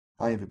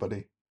Hi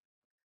everybody.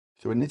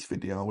 So in this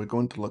video we're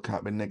going to look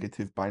at the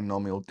negative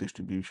binomial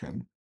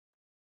distribution.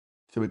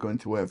 So we're going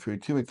to work through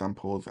two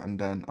examples and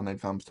then an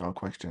exam style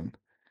question.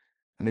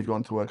 And if you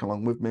want to work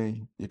along with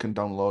me, you can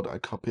download a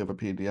copy of a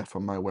PDF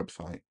from my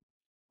website.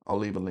 I'll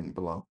leave a link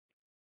below.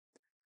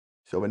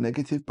 So a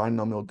negative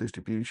binomial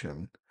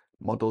distribution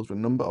models the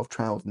number of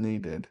trials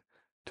needed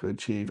to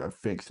achieve a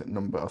fixed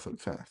number of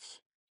success.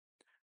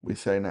 We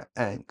say that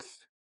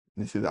x,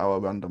 this is our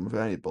random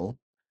variable,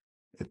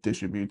 is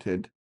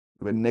distributed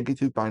with a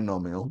negative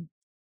binomial.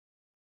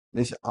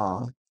 This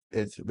R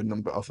is the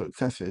number of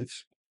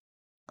successes,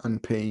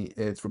 and P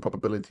is the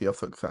probability of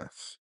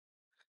success.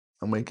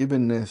 And we're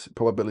given this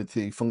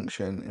probability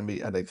function in the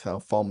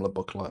Edexcel formula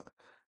booklet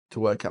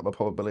to work out the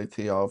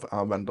probability of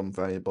our random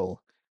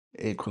variable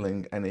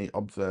equaling any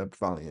observed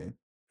value.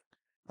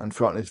 And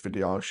throughout this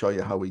video, I'll show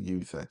you how we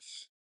use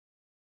this.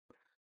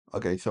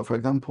 Okay, so for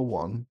example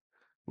 1,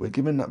 we're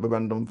given that the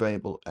random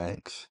variable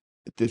x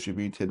is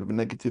distributed with a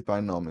negative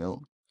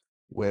binomial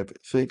with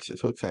 6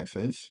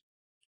 successes.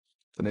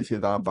 So this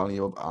is our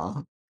value of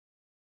R.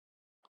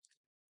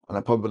 And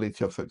a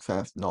probability of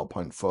success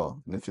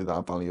 0.4. This is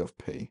our value of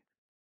P.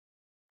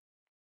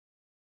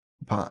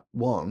 Part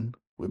 1,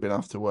 we've been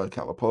asked to work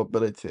out the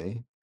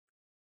probability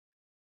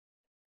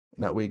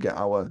that we get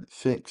our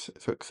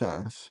 6th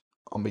success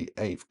on the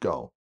 8th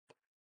goal.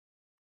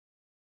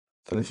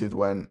 So this is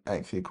when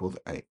x equals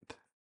 8.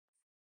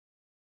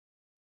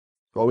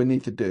 So all we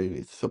need to do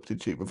is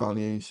substitute the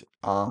values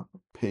R,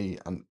 P,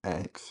 and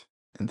x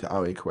into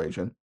our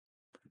equation.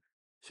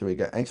 So we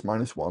get x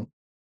minus 1,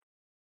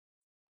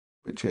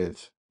 which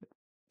is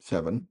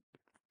 7,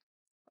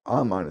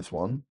 R minus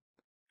 1,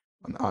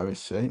 and R is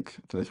 6,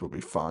 so this will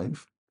be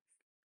 5,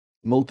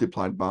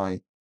 multiplied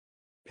by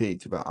P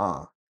to the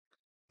R.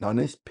 Now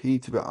this P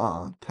to the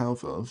R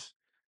tells us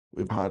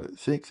we've had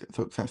 6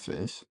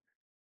 successes,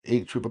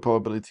 each with a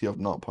probability of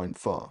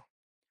 0.4.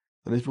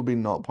 So this will be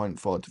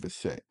 0.4 to the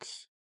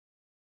 6,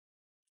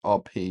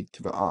 or P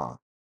to the R.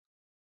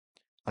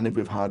 And if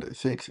we've had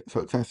 6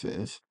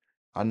 successes,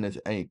 and there's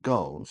 8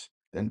 goals,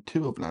 then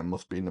 2 of them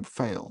must be in a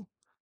fail.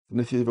 So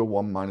this is the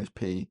 1 minus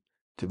P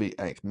to the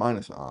x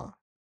minus R.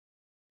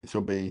 This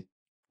will be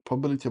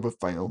probability of a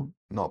fail,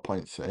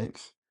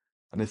 0.6,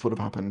 and this would have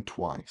happened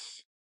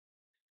twice.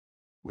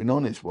 We know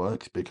this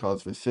works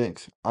because the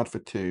 6 add the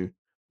 2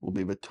 will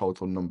be the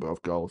total number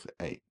of goals,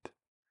 8.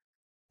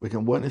 We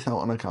can work this out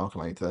on a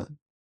calculator.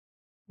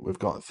 We've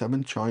got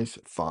 7 choice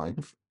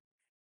 5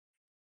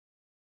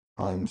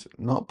 times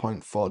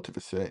 0.4 to the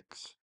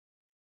 6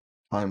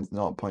 times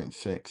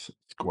 0.6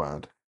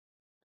 squared.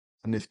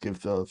 And this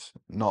gives us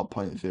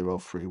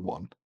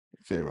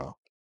 0.0310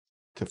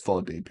 to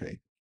 4 dp.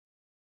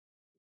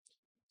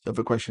 So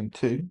for question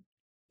 2,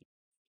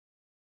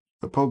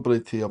 the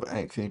probability of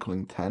x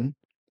equaling 10.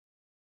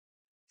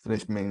 So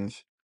this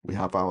means we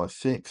have our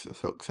 6th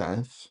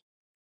success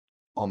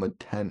on the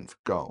 10th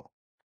goal.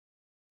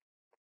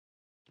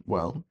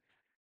 Well,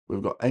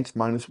 we've got x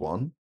minus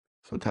 1,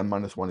 so 10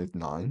 minus 1 is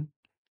 9.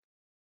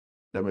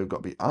 Then we've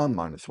got the R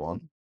minus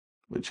 1,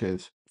 which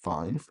is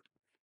 5.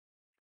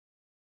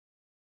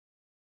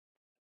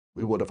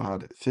 We would have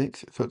had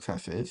 6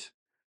 successes,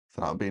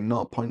 so that would be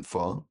 0.4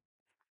 to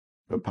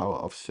the power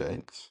of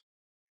 6.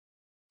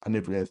 And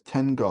if there's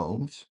 10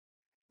 goals,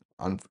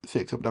 and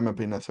 6 of them have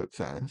been a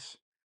success,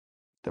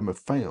 then the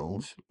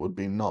fails would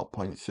be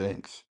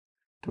 0.6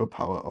 to the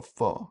power of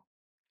 4.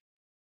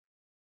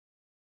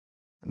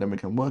 And then we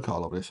can work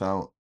all of this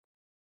out.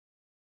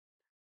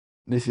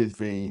 This is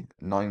the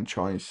 9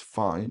 choice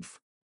 5.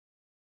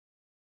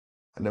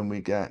 And then we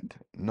get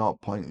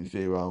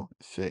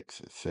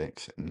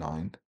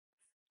 0.0669,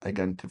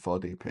 again to 4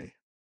 dp. And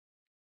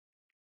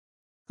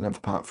then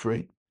for part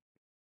 3,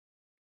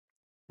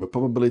 the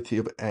probability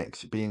of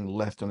x being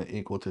less than or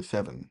equal to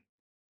 7.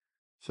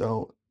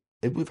 So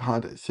if we've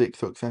had 6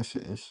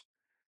 successes,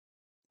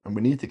 and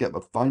we need to get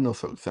the final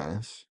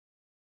success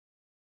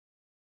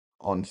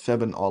on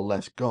 7 or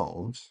less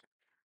goals,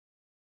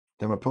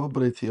 then the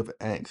probability of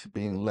x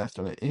being less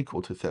than or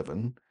equal to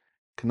 7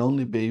 can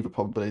only be the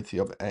probability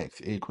of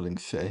x equaling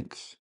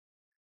 6,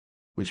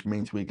 which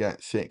means we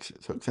get 6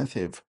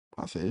 successive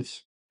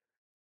passes,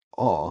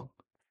 or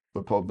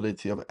the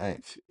probability of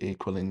x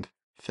equaling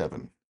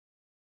 7.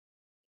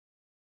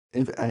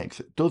 If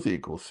x does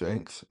equal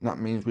 6, that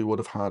means we would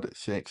have had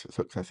 6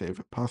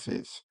 successive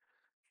passes.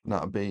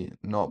 That would be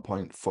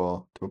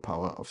 0.4 to the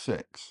power of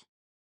 6.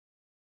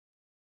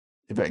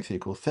 If x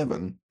equals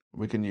 7,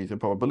 we can use the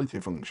probability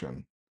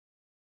function.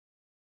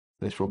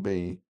 This will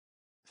be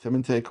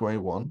 7 take away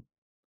 1,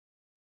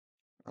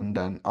 and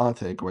then r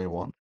take away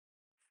 1,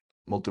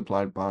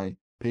 multiplied by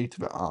p to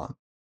the r,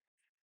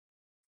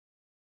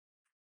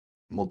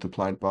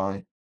 multiplied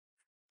by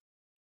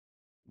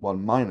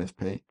 1 minus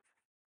p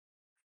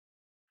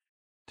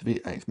to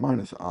the x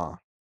minus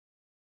r,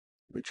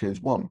 which is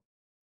 1.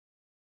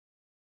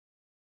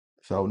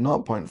 So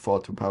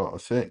 0.4 to the power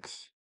of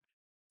 6,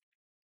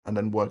 and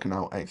then working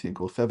out x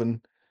equals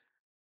 7,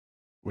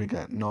 we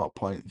get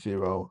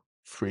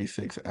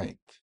 0.0368.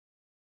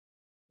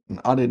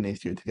 and adding these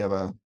two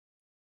together,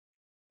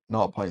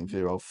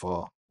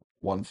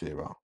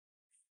 0.0410.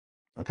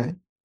 Okay,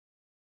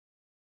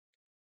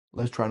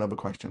 let's try another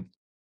question.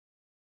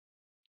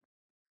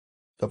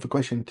 So for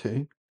question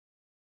 2,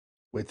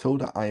 we're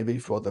told that Ivy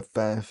throws a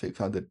fair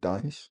 600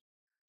 dice,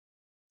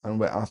 and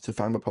we're asked to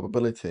find the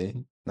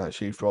probability that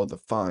she throws a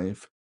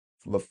 5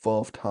 for the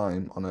 4th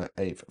time on her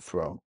 8th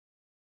throw.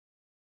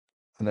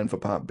 And then for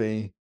part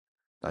B,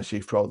 that she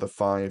throws a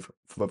 5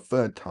 for the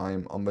 3rd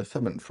time on the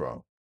 7th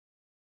throw.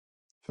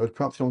 So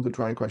perhaps you want to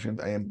try questions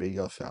A and B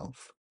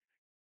yourself.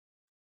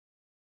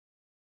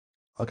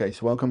 Okay,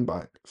 so welcome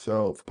back.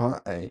 So for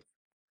part A,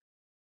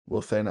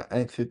 we'll say that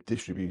X is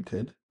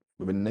distributed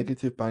with a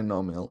negative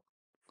binomial.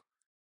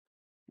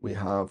 We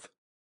have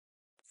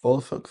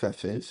 4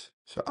 successes,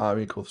 so R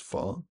equals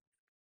 4,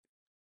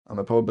 and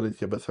the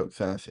probability of a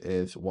success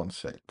is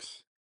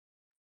 1/6.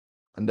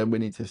 And then we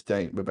need to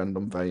state the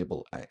random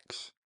variable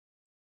X.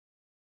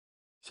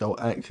 So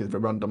X is the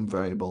random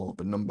variable,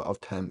 the number of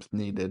attempts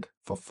needed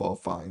for 4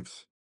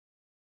 5s.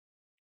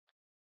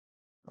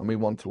 And we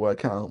want to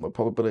work out the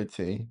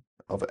probability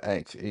of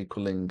X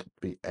equaling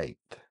the 8.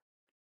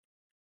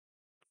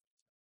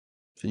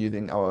 So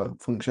using our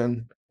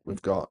function,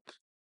 we've got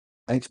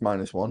X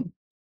minus 1,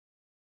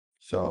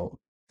 so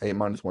 8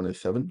 minus 1 is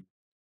 7,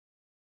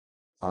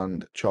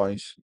 and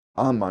choice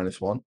R minus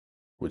 1,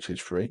 which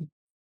is 3.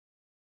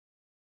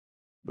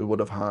 We would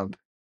have had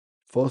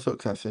 4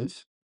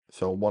 successes,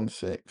 so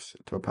 1/6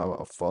 to the power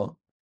of 4.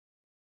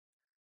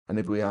 And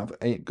if we have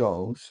 8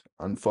 goals,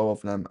 and 4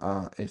 of them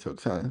are a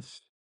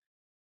success,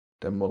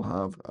 then we'll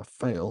have a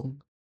fail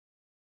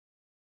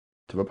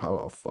to the power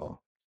of 4.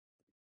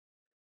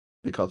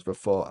 Because the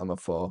 4 and the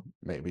 4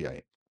 make the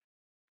 8.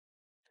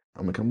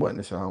 And we can work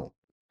this out,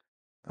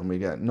 and we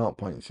get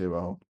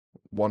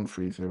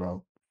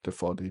 0.0130 to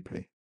 4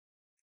 dp.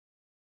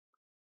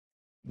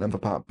 Then for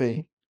part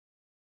B,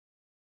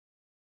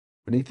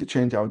 we need to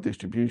change our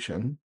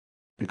distribution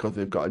because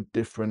we've got a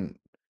different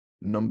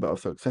number of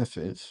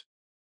successes.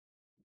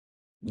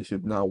 This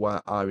is now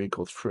where R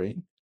equals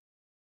 3.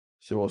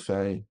 So we'll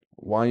say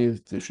Y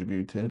is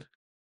distributed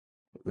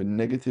with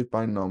negative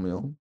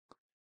binomial,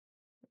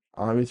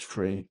 R is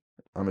 3,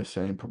 and the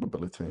same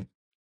probability.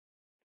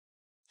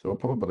 So a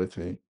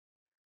probability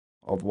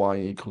of Y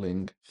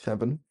equaling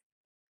 7.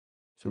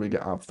 So we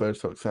get our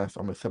first success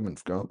on the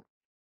 7th go.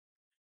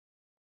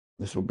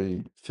 This will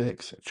be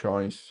 6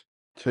 choice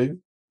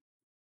 2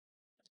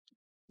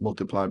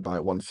 multiplied by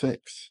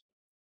 1/6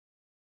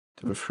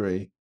 to the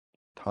 3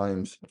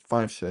 times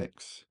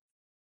 5/6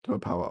 to the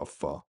power of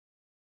 4.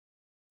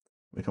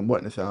 We can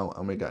work this out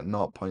and we get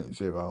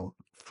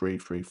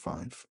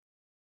 0.0335.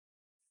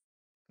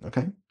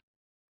 Okay?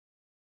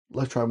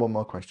 Let's try one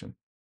more question.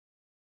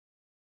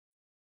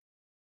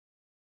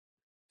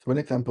 So in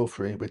example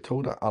 3, we're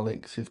told that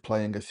Alex is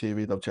playing a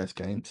series of chess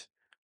games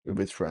with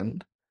his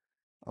friend,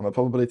 and the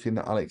probability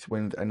that Alex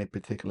wins any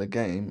particular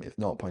game is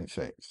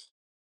 0.6.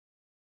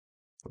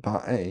 For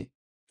part A,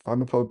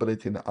 find the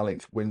probability that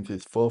Alex wins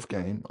his 4th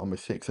game on the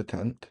 6th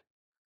attempt.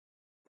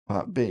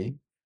 Part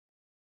B,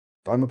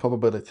 find the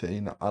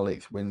probability that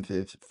Alex wins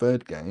his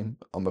 3rd game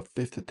on the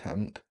 5th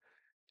attempt,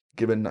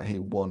 given that he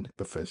won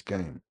the first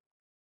game.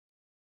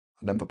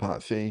 And then for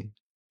part C,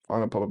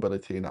 find the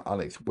probability that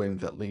Alex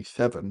wins at least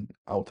 7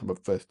 out of the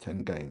first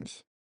 10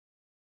 games.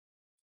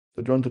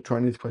 So do you want to try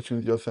these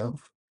questions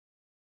yourself?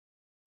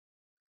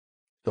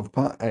 So for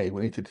part A,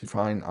 we need to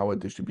define our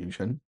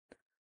distribution.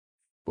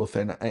 We'll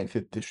say that X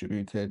is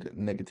distributed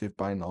negative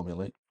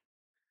binomially.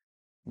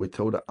 We're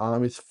told that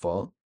R is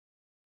 4,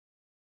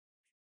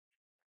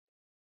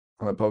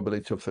 and the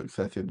probability of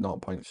success is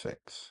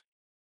 0.6.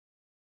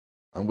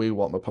 And we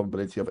want the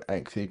probability of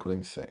X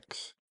equaling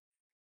 6.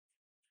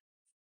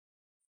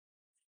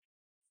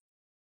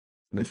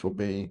 And this will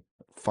be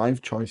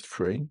 5 choice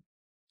 3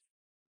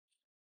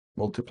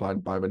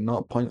 multiplied by the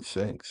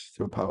 0.6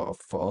 to the power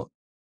of 4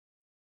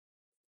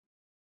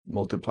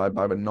 multiplied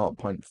by the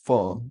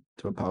 0.4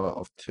 to the power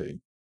of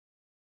 2.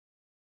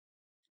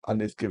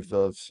 And this gives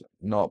us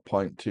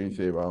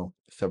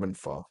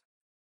 0.2074.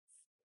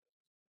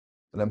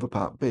 And then for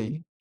part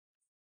B,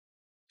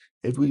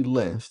 if we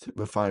list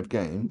the 5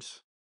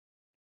 games,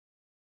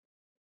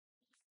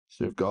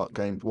 so we've got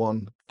games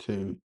 1,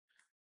 2,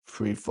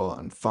 3, 4,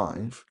 and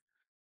 5,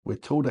 we're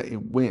told that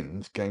it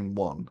wins game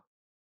 1.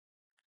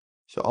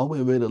 So all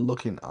we're really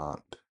looking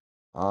at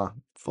are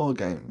 4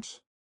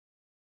 games.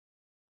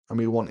 And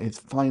we want his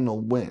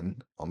final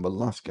win on the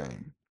last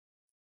game.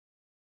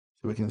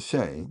 So we can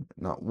say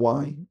that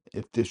Y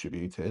is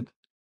distributed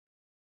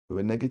with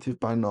a negative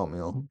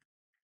binomial.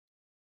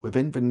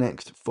 Within the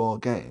next 4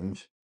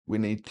 games, we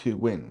need 2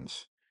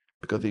 wins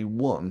because he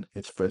won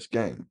his first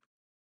game.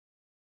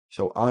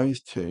 So R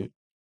is 2,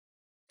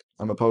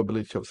 and the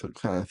probability of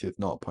success is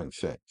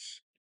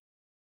 0.6.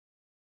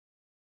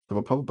 So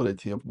the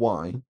probability of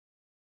Y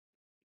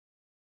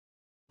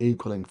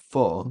equaling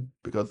 4,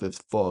 because there's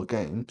 4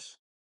 games,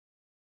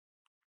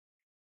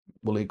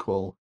 will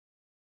equal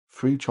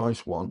 3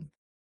 choice 1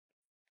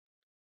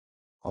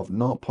 of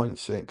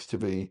 0.6 to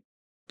the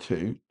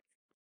 2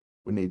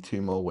 we need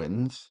 2 more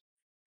wins,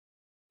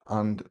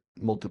 and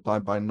multiply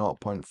by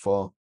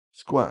 0.4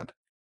 squared.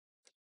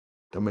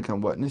 Then we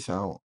can work this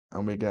out,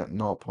 and we get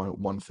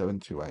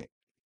 0.1728.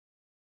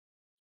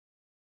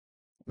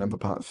 Then for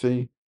part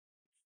C,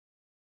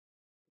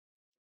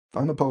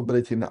 find the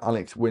probability that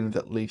Alex wins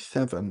at least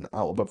 7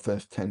 out of the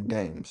first 10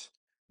 games.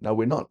 Now,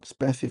 we're not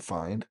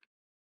specified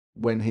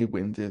when he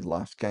wins his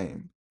last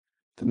game.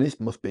 Then this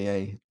must be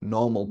a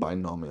normal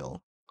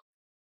binomial.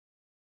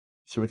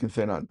 So we can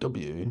say that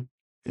W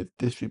is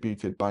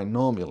distributed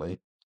binomially.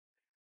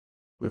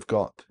 We've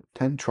got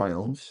 10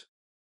 trials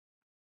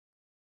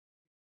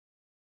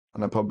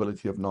and a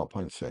probability of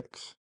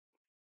 0.6.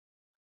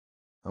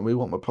 And we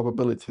want the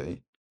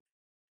probability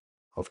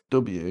of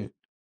W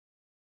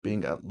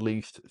being at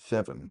least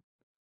 7.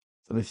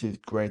 So this is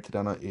greater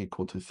than or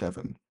equal to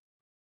 7,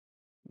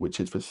 which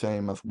is the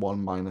same as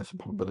 1 minus the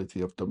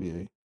probability of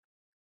W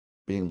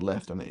being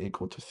less than or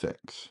equal to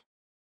 6.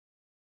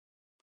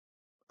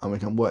 And we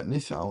can work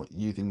this out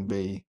using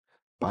the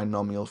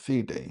binomial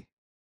CD.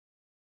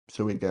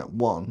 So we get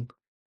 1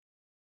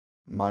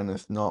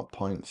 minus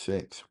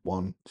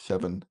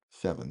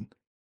 0.6177.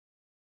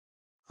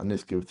 And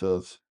this gives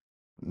us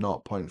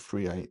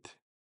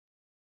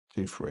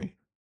 0.3823.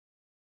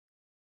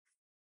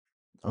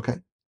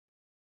 Okay.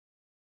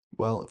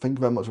 Well, thank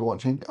you very much for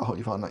watching. I hope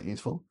you found that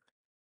useful.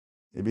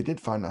 If you did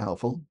find that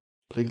helpful,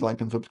 please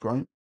like and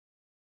subscribe.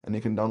 And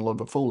you can download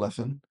the full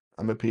lesson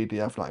and the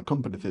PDF that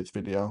accompanies this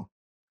video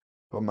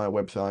from my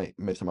website,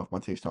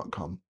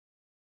 mrmathematics.com.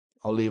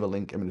 I'll leave a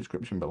link in the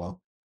description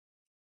below.